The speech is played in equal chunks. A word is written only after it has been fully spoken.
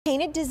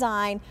Painted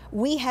design.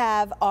 We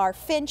have our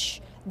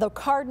finch, the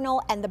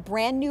cardinal, and the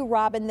brand new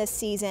robin this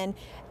season.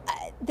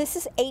 This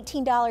is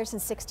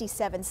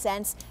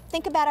 $18.67.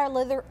 Think about our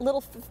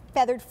little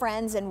feathered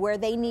friends and where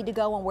they need to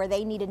go and where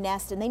they need to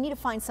nest, and they need to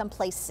find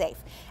someplace safe.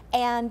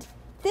 And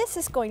this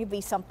is going to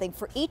be something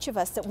for each of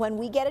us that when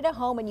we get it at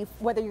home, and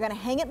whether you're going to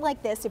hang it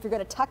like this, if you're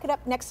going to tuck it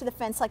up next to the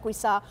fence like we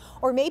saw,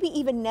 or maybe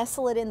even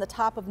nestle it in the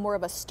top of more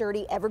of a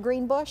sturdy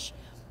evergreen bush,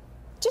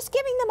 just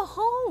giving them a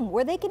home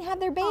where they can have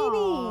their babies.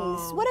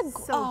 Oh, What a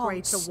so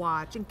great to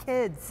watch. And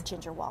kids.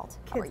 Ginger Wald.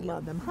 Kids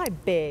love them. Hi,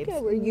 babes.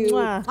 How are you?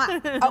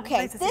 Okay,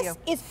 nice this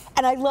is,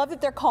 and I love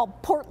that they're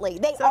called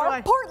Portley. They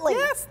are Portley.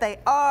 Yes, they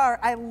are.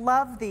 I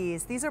love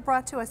these. These are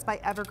brought to us by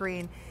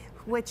Evergreen,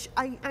 which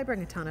I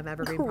bring a ton of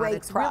Evergreen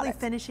products. Really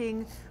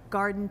finishing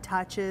garden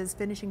touches,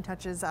 finishing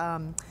touches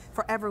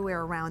for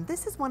everywhere around.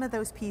 This is one of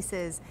those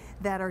pieces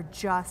that are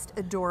just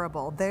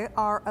adorable. They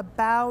are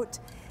about,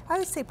 I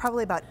would say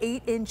probably about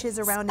 8 inches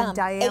around in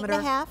diameter.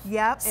 8.5.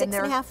 Yep.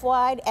 6.5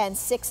 wide and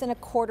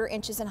 6.25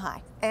 inches in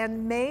high.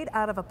 And made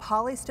out of a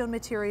polystone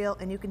material,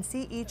 and you can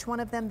see each one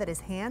of them that is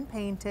hand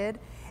painted.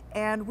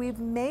 And we've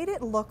made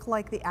it look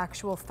like the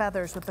actual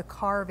feathers with the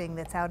carving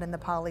that's out in the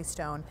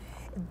polystone.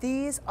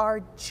 These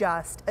are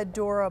just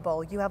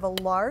adorable. You have a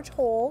large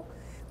hole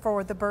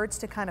for the birds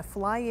to kind of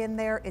fly in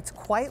there. It's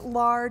quite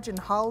large and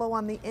hollow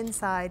on the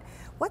inside.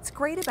 What's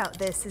great about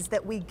this is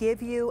that we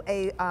give you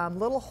a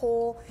little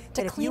hole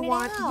to that clean if you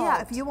want, it out.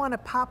 yeah, if you want to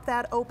pop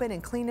that open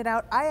and clean it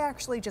out, I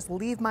actually just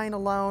leave mine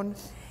alone.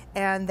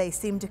 And they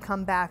seem to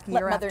come back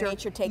year after. Let Mother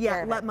Nature take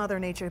care of it. Let Mother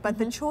Nature. But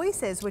the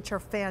choices, which are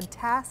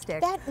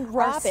fantastic. That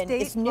robin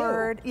is new.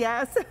 Bird,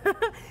 yes.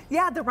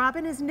 Yeah, the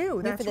robin is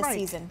new. That's for this right.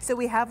 season. So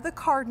we have the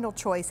cardinal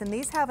choice, and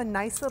these have a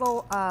nice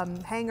little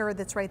hanger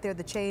that's right there,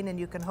 the chain, and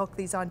you can hook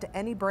these onto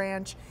any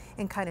branch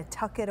and kind of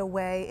tuck it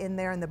away in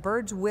there, and the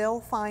birds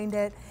will find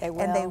it. They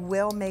will. And they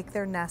will make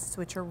their nests,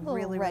 which are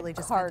really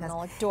just cardinal,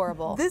 fantastic.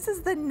 Adorable. This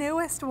is the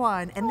newest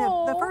one, and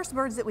the first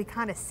birds that we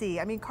kind of see.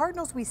 I mean,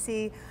 cardinals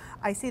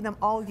I see them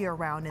all year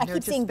round. And I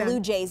keep seeing blue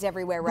jays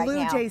everywhere right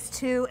now. Blue jays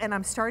too, and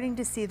I'm starting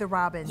to see the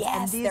robins. Yes,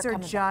 and these are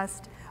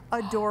just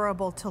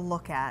adorable to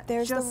look at.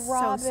 There's just the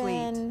robin. So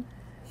sweet.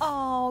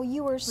 Oh,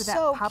 you are With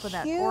so that pop cute.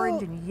 of that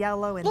orange and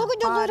yellow and look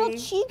the at body. the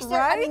little cheeks.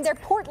 Right? I mean, they're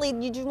portly.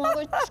 You just want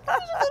to squeeze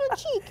a little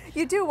cheek.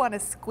 You do want to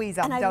squeeze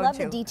them, don't you? And I love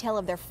the detail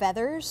of their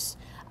feathers.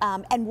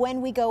 And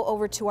when we go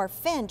over to our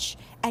finch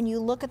and you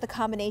look at the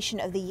combination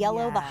of the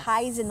yellow, the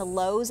highs and the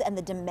lows, and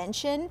the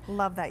dimension.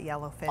 Love that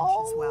yellow finch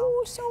as well.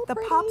 Oh, so the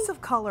pretty. pops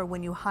of color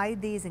when you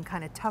hide these and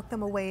kind of tuck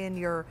them away in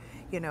your,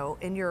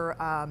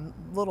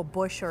 little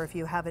bush, or if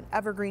you have an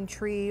evergreen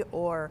tree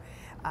or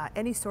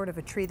any sort of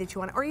a tree that you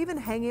want, or even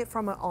hang it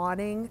from an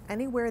awning,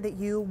 anywhere that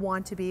you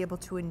want to be able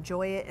to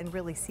enjoy it and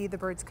really see the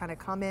birds kind of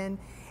come in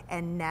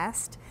and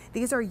nest.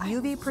 These are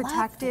UV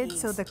protected,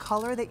 so the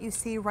color that you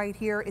see right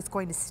here is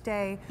going to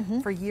stay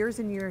for years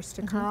and years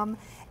to come.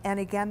 And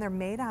again, they're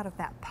made out of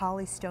that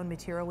polystone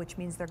material, which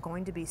means they're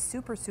going to be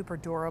super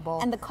durable.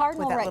 And the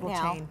cardinal with that right little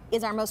now chain.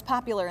 is our most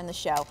popular in the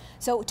show.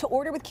 So to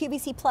order with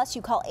QVC Plus,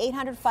 you call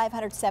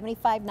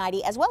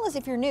 800-500-7590, as well as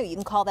if you're new, you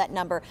can call that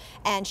number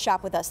and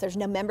shop with us. There's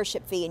no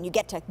membership fee, and you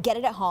get to get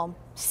it at home,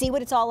 see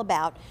what it's all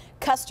about,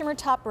 customer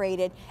top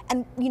rated.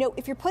 And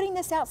if you're putting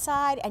this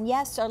outside, and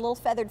yes, our little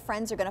feathered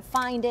friends are going to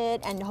find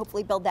it and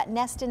hopefully build that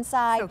nest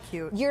inside. So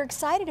cute. You're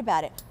excited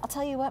about it. I'll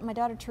tell you what, my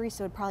daughter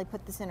Teresa would probably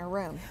put this in her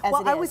room as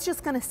Well, it is. I was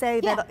just going to say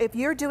that if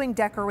you're doing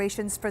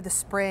decorations for the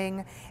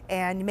spring,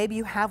 and maybe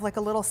you have like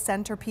a little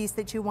centerpiece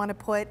that you want to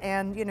put,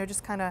 and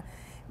just kind of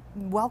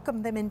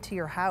welcome them into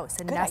your house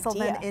and nestle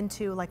them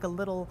into like a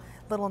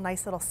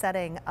nice little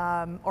setting,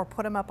 or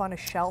put them up on a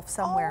shelf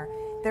somewhere.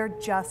 They're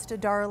just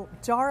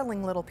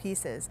darling little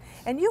pieces.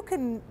 And you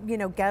can,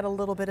 get a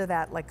little bit of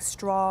that like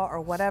straw or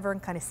whatever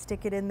and kind of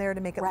stick it in there to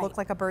make it look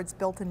like a bird's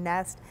built a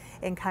nest,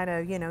 and kind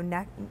of,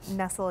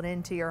 nestle it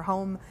into your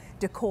home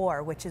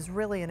decor, which is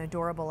really an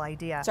adorable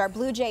idea. So our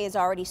blue jay is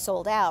already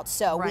sold out.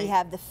 So we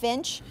have the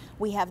finch,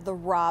 we have the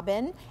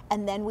robin,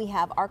 and then we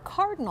have our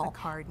cardinal.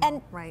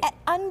 And at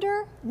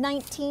under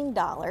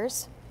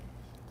 $19,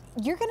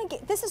 you're going to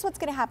get, this is what's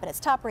going to happen. It's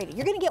top rated.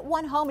 You're going to get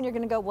one home and you're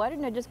going to go, why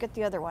didn't I just get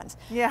the other ones?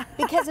 Yeah.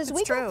 Because as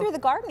we go through the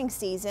gardening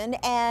season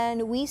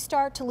and we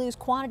start to lose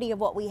quantity of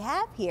what we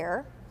have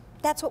here,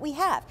 that's what we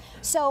have.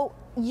 So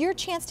your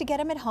chance to get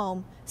them at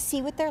home,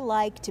 see what they're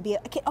like, to be,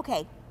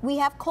 okay, we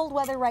have cold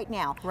weather right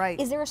now. Right.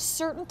 Is there a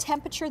certain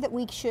temperature that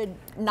we should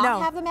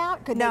not have them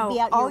out? Could they be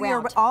out all year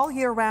round? All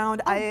year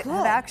round. Oh, I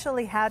have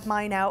actually had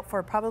mine out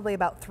for probably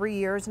about 3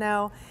 years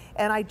now,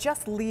 and I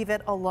just leave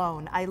it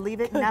alone. I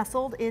leave it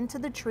nestled into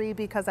the tree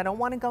because I don't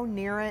want to go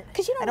near it.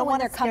 Because you don't know when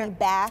they're coming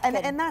back.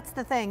 And that's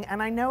the thing.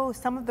 And I know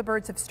some of the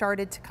birds have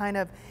started to kind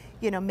of,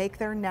 make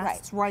their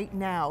nests right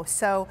now.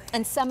 So,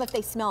 and some, if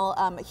they smell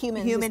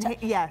humans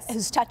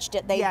who's touched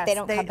it, they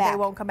don't come back. They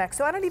won't come back.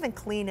 So I don't even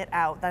clean it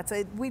out.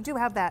 We do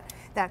have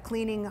that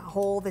cleaning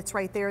hole that's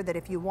right there, that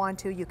if you want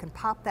to, you can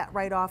pop that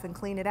right off and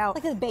clean it out.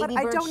 Like the baby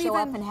birds show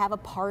up and have a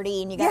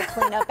party and you got to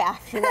clean up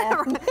after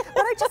them.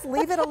 But I just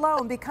leave it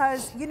alone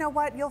because you know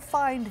what? You'll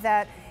find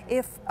that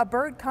if a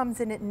bird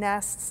comes and it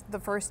nests the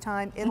first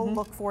time, it'll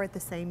look for it the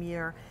same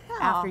year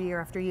after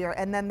year after year,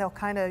 and then they'll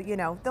kind of, you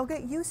know, they'll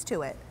get used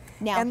to it.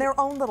 Now, and their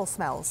own little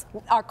smells.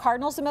 Our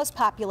cardinal's the most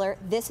popular.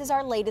 This is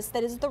our latest,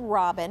 that is the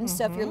robin.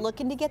 So if you're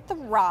looking to get the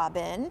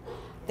robin,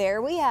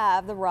 there we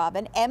have the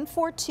robin,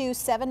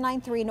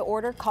 M42793 in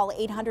order, call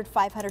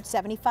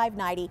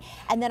 800-500-7590.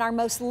 And then our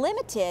most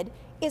limited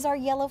is our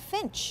yellow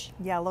finch.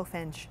 Yellow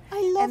finch. I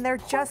love And they're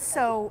just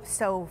so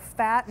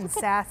fat and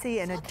sassy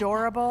and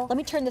adorable. Let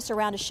me turn this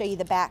around to show you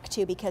the back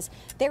too, because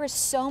there is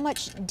so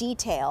much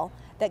detail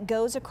that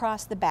goes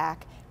across the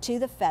back to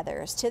the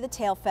feathers, to the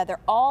tail feather,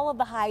 all of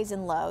the highs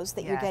and lows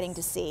that you're getting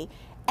to see.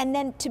 And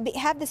then to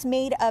have this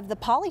made of the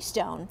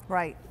polystone,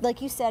 right?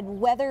 Like you said,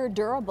 weather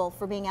durable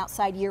for being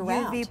outside year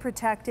round. UV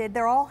protected.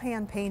 They're all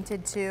hand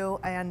painted too,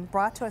 and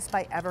brought to us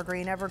by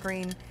Evergreen.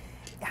 Evergreen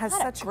has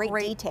such great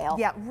detail.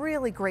 Yeah,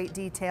 really great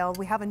detail.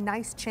 We have a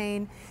nice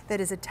chain that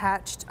is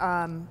attached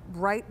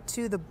right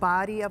to the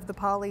body of the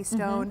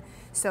polystone,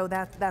 so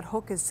that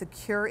hook is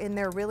secure in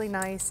there, really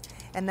nice.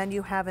 And then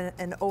you have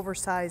an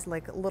oversized,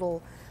 like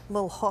little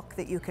hook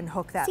that you can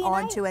hook that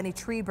onto any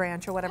tree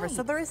branch or whatever.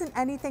 So there isn't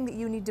anything that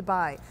you need to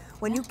buy.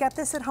 When you get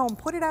this at home,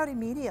 put it out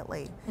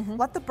immediately.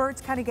 Let the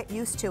birds kind of get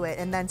used to it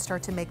and then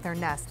start to make their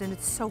nest, and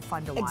it's so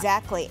fun to watch.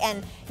 Exactly.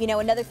 And you know,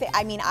 another thing,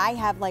 I mean, I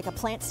have like a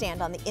plant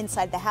stand on the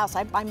inside of the house.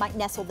 I might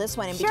nestle this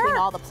one in between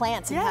all the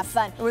plants and have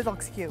fun. It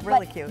looks cute,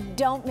 really cute.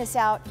 Don't miss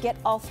out. Get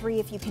all three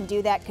if you can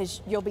do that,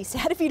 because you'll be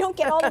sad if you don't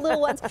get all the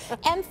little ones.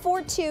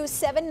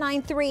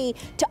 M42793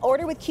 to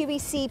order with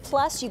QVC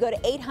Plus. You go to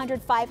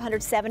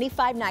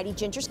 800-500-7590.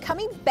 Ginger's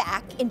coming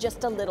back in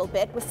just a little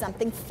bit with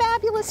something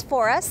fabulous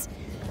for us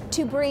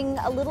to bring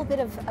a little bit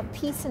of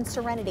peace and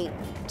serenity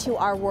to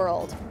our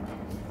world.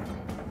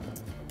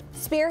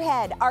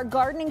 Spearhead, our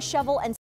gardening shovel and